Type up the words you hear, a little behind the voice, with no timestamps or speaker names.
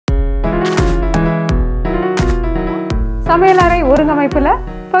சமையலறை ஒருங்கமைப்புல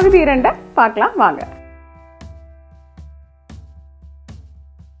பகுதி 2 பார்க்கலாம் வாங்க.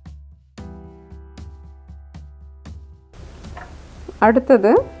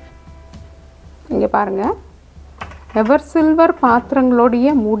 அடுத்தது இங்க பாருங்க, எவர் சில்வர்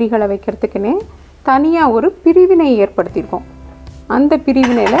பாத்திரங்களுடைய மூடிகளை வைக்கிறதுக்குனே தனியா ஒரு பிரிவினை ஏற்படுத்தியிருக்கோம். அந்த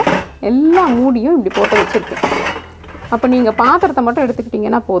பிரிவினையில எல்லா மூடியும் இப்படி போட்டு வச்சிருக்கேன். அப்போ நீங்கள் பாத்திரத்தை மட்டும்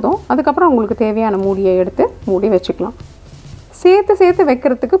எடுத்துக்கிட்டிங்கன்னா போதும். அதுக்கப்புறம் உங்களுக்கு தேவையான மூடியை எடுத்து மூடி வச்சுக்கலாம். சேர்த்து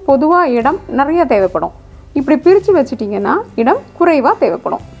வைக்கிறதுக்கு பொதுவாக இடம் நிறைய தேவைப்படும். இப்படி பிரித்து வச்சிட்டிங்கன்னா இடம் குறைவாக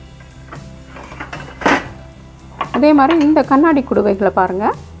தேவைப்படும். அதே மாதிரி இந்த கண்ணாடி குடுவைகளை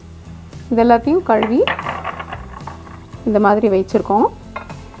பாருங்கள், இது எல்லாத்தையும் கழுவி இந்த மாதிரி வச்சுருக்கோம்.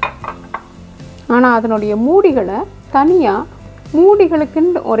 ஆனால் அதனுடைய மூடிகளை தனியாக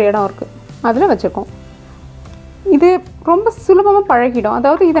மூடிகளுக்குன்னு ஒரு இடம் இருக்குது, அதில் வச்சுருக்கோம். இது ரொம்ப சுலபமாக பழகிடும்.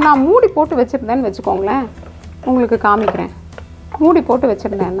 அதாவது இதை நான் மூடி போட்டு வச்சுருந்தேன்னு வச்சுக்கோங்களேன், உங்களுக்கு காமிக்கிறேன். மூடி போட்டு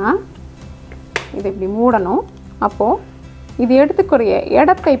வச்சுருந்தேன்னா இது இப்படி மூடணும். அப்போது இது எடுத்துக்கூடிய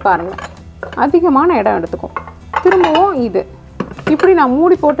இடத்தை பாருங்கள், அதிகமான இடம் எடுத்துக்கும். திரும்பவும் இது இப்படி நான்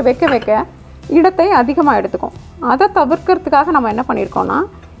மூடி போட்டு வைக்க இடத்தை அதிகமாக எடுத்துக்கும். அதை தவிர்க்கிறதுக்காக நம்ம என்ன பண்ணியிருக்கோன்னா,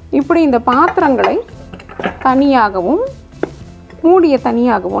 இப்படி இந்த பாத்திரங்களை தனியாகவும் மூடியை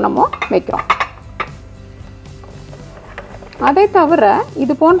தனியாகவும் நம்ம வைக்கிறோம். அதை தவிர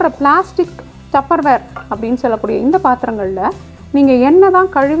இது போன்ற பிளாஸ்டிக் டப்பர்வேர் அப்படின்னு சொல்லக்கூடிய இந்த பாத்திரங்களில் நீங்கள் என்ன தான்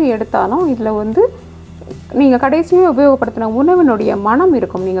கழுவி எடுத்தாலும் இதில் நீங்கள் கடைசியாக உபயோகப்படுத்தின உணவினுடைய மனம்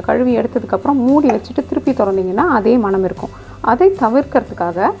இருக்கும். நீங்கள் கழுவி எடுத்ததுக்கப்புறம் மூடி வச்சுட்டு திருப்பி திறந்தீங்கன்னா அதே மனம் இருக்கும். அதை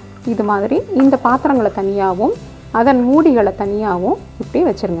தவிர்க்கிறதுக்காக இது மாதிரி இந்த பாத்திரங்களை தனியாகவும் அதன் மூடிகளை தனியாகவும் இப்படி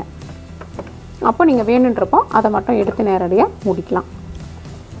வச்சுருங்க. அப்போ நீங்கள் வேணுன்றப்போ அதை மட்டும் எடுத்து நேரடியாக மூடிக்கலாம்.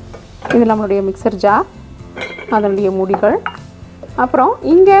 இது நம்மளுடைய மிக்சர் ஜார், அதனுடைய மூடிகள். அப்புறம்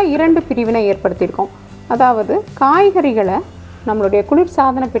இங்கே 2 பிரிவினை ஏற்படுத்தியிருக்கோம். அதாவது காய்கறிகளை நம்மளுடைய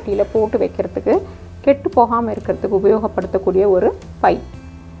குளிர்சாதன பெட்டியில் போட்டு வைக்கிறதுக்கு, கெட்டு போகாமல் இருக்கிறதுக்கு உபயோகப்படுத்தக்கூடிய ஒரு பை,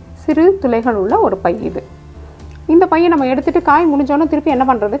 சிறு துளைகள் உள்ள ஒரு பை. இந்த பையை நம்ம எடுத்துகிட்டு காய் முடிஞ்சோன்னே திருப்பி என்ன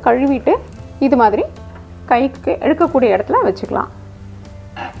பண்ணுறது, கழுவிட்டு இது மாதிரி கைக்கு எடுக்கக்கூடிய இடத்துல வச்சுக்கலாம்.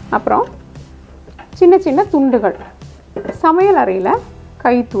 அப்புறம் சின்ன சின்ன துண்டுகள், சமையல் அறையில்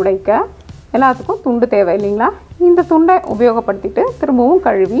கை துடைக்க எல்லாத்துக்கும் துண்டு தேவை இல்லைங்களா? இந்த துண்டை உபயோகப்படுத்திட்டு திரும்பவும்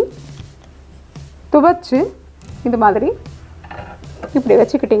கழுவி துவைச்சு இது மாதிரி இப்படி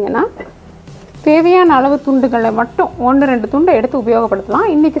வச்சுக்கிட்டிங்கன்னா தேவையான அளவு துண்டுகளை மட்டும் 1-2 துண்டை எடுத்து உபயோகப்படுத்தலாம்.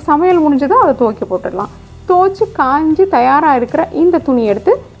 இன்றைக்கி சமையல் முடிஞ்சதோ அதை துவைக்க போட்டுடலாம். துவைச்சி காஞ்சி தயாராக இருக்கிற இந்த துணி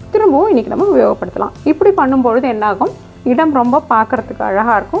எடுத்து திரும்பவும் இன்றைக்கி நம்ம உபயோகப்படுத்தலாம். இப்படி பண்ணும்பொழுது என்னாகும், இடம் ரொம்ப பார்க்குறதுக்கு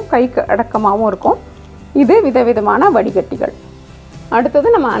அழகாக இருக்கும், கைக்கு அடக்கமாகவும் இருக்கும். இது விதவிதமான வடிகட்டிகள். அடுத்தது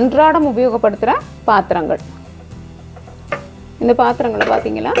நம்ம அன்றாடம் உபயோகப்படுத்துகிற பாத்திரங்கள். இந்த பாத்திரங்களை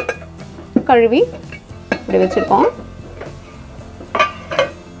பார்த்தீங்கன்னா கழுவி இப்படி வச்சுருக்கோம்.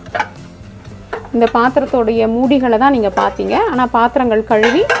 இந்த பாத்திரத்தோடைய மூடிகளை தான் நீங்கள் பார்த்தீங்க. ஆனால் பாத்திரங்கள்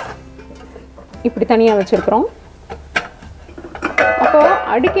கழுவி இப்படி தனியாக வச்சுருக்குறோம். அப்போது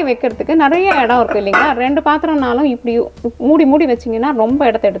அடுக்கி வைக்கிறதுக்கு நிறைய இடம் இருக்குது இல்லைங்களா? 2 பாத்திரம்னாலும் இப்படி மூடி வச்சிங்கன்னா ரொம்ப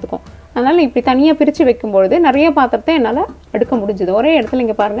இடத்த எடுத்துக்கும். அதனால் இப்படி தனியாக பிரித்து வைக்கும்பொழுது நிறைய பாத்திரத்தை என்னால் அடுக்க முடிஞ்சுது. ஒரே இடத்துல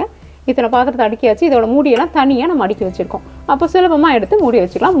இங்கே பாருங்கள், இத்தனை பாத்திரத்தை அடுக்கியாச்சு. இதோட மூடியெல்லாம் தனியாக நம்ம அடுக்கி வச்சுருக்கோம். அப்போ சுலபமாக எடுத்து மூடி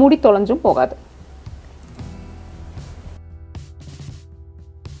வச்சுக்கலாம், மூடி தொலைஞ்சும் போகாது.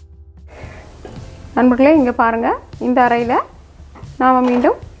 நண்பர்களே, இங்கே பாருங்கள், இந்த அறையில் நாம்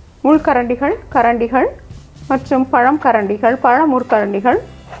மீண்டும் முள்கரண்டிகள், கரண்டிகள் மற்றும் பழம் கரண்டிகள், பழமுற்கரண்டிகள்,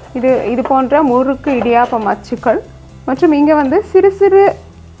 இது போன்ற முறுக்கு இடியாப்பம் அச்சுக்கள் மற்றும் இங்கே சிறு சிறு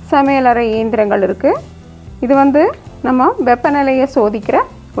சமையலறை இயந்திரங்கள் இருக்குது. இது நம்ம வெப்பநிலையை சோதிக்கிற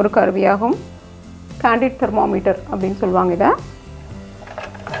ஒரு கருவியாகும். கேண்டிட் தெர்மோமீட்டர் அப்படின்னு சொல்லுவாங்க.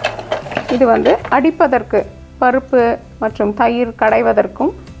 இது அடிப்பதற்கு, பருப்பு மற்றும் தயிர்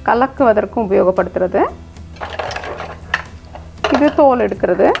கடைவதற்கும் கலக்குவதற்கும் உபயோகப்படுத்துறது. இது தோல்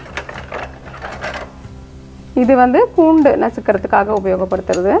எடுக்கிறது. இது பூண்டு நசுக்கிறதுக்காக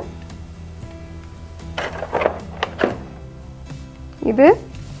உபயோகப்படுத்துறது. இது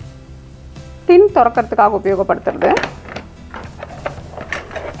டின் திறக்கிறதுக்காக உபயோகப்படுத்துறது.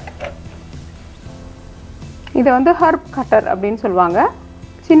 இது ஹர்ப் கட்டர் அப்படின்னு சொல்லுவாங்க.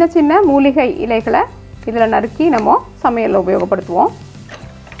 சின்ன சின்ன மூலிகை இலைகளை இதில் நறுக்கி நம்ம சமையலில் உபயோகப்படுத்துவோம்.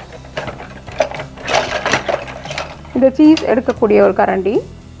 இது சீஸ் எடுக்கக்கூடிய ஒரு கரண்டி.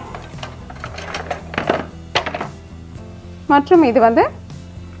 மற்றும் இது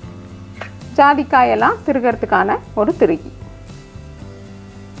ஜாதிக்காயெல்லாம் திருகிறதுக்கான ஒரு திருகி.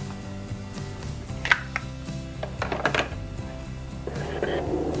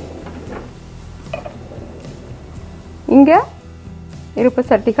 இங்கே இருப்பு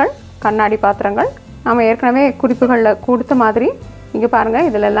சட்டிகள், கண்ணாடி பாத்திரங்கள், நம்ம ஏற்கனவே குறிப்புகளில் கொடுத்த மாதிரி இங்கே பாருங்கள்,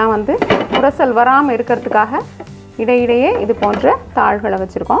 இதிலெல்லாம் வந்து உரசல் வராமல் இருக்கிறதுக்காக இடையிடையே இது போன்ற தாள்களை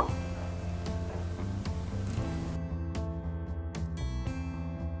வச்சுருக்கோம்.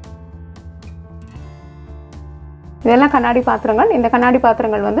 இதெல்லாம் கண்ணாடி பாத்திரங்கள். இந்த கண்ணாடி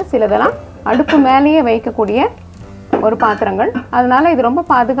பாத்திரங்கள் வந்து சிலதெல்லாம் அடுப்பு மேலேயே வைக்கக்கூடிய ஒரு பாத்திரங்கள். அதனால் இது ரொம்ப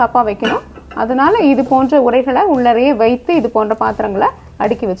பாதுகாப்பாக வைக்கணும். அதனால் இது போன்ற உரைகளை உள்ளறையே வைத்து இது போன்ற பாத்திரங்களை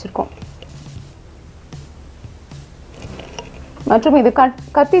அடுக்கி வச்சுருக்கோம். மற்றும் இது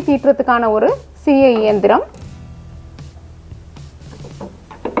கத்தி தீட்டுறதுக்கான ஒரு சிஐ இயந்திரம்.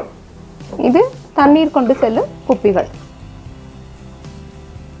 இது தண்ணீர் கொண்டு செல்லும் குப்பிகள்.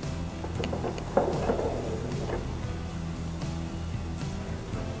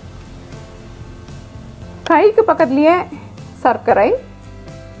 கைக்கு பக்கத்துலேயே சர்க்கரை,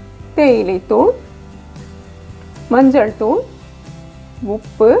 தேயிலை தூள், மஞ்சள் தூள்,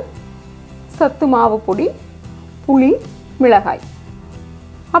 உப்பு, சத்து மாவு பொடி, புளி, மிளகாய்.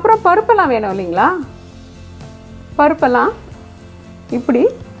 அப்புறம் பருப்பெல்லாம் வேணும் இல்லைங்களா? பருப்பெல்லாம் இப்படி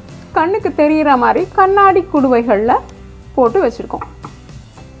கண்ணுக்கு தெரிகிற மாதிரி கண்ணாடி குடுவைகளில் போட்டு வச்சுருக்கோம்.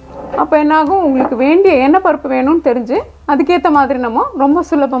 அப்போ என்னாகும், உங்களுக்கு வேண்டிய என்ன பருப்பு வேணும்னு தெரிஞ்சு அதுக்கேற்ற மாதிரி நம்ம ரொம்ப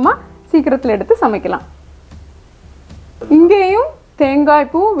சுலபமாக சீக்கிரத்தில் எடுத்து சமைக்கலாம். இங்கேயும் தேங்காய்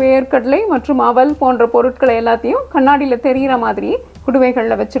பூ, வேர்க்கடலை மற்றும் அவல் போன்ற பொருட்களை எல்லாத்தையும் கண்ணாடியில் தெரிகிற மாதிரி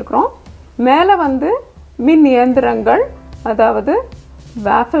குடுவைகளில் வச்சுருக்கிறோம். மேலே வந்து மின் இயந்திரங்கள், அதாவது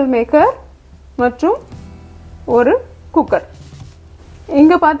வாஃபிள் மேக்கர் மற்றும் ஒரு குக்கர்.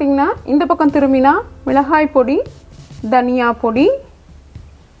 இங்கே பார்த்தீங்கன்னா இந்த பக்கம் திரும்பினா மிளகாய் பொடி, தனியா பொடி,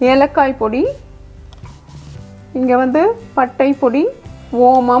 ஏலக்காய் பொடி, இங்கே வந்து பட்டை பொடி,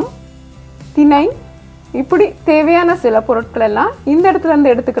 ஓமம், திணை, இப்படி தேவையான சில பொருட்கள் எல்லாம் இந்த இடத்துல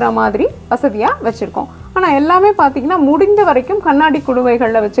இருந்து எடுத்துக்கிற மாதிரி வசதியாக வச்சுருக்கோம். ஆனால் எல்லாமே பார்த்தீங்கன்னா முடிந்த வரைக்கும் கண்ணாடி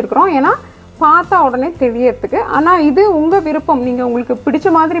குடுவைகளில் வச்சுருக்கிறோம். ஏன்னா பார்த்தா உடனே தெரியறதுக்கு. ஆனால் இது உங்கள் விருப்பம். நீங்கள் உங்களுக்கு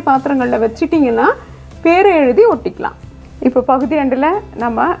பிடிச்ச மாதிரி பாத்திரங்களில் வச்சுட்டிங்கன்னா பேரை எழுதி ஒட்டிக்கலாம். இப்போ பகுதி 2ல்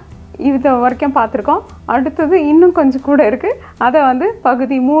நம்ம இது வரைக்கும் பார்த்துருக்கோம். அடுத்தது இன்னும் கொஞ்சம் கூட இருக்குது. அதை வந்து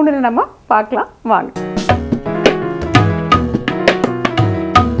பகுதி 3ல் நம்ம பார்க்கலாம் வாங்க.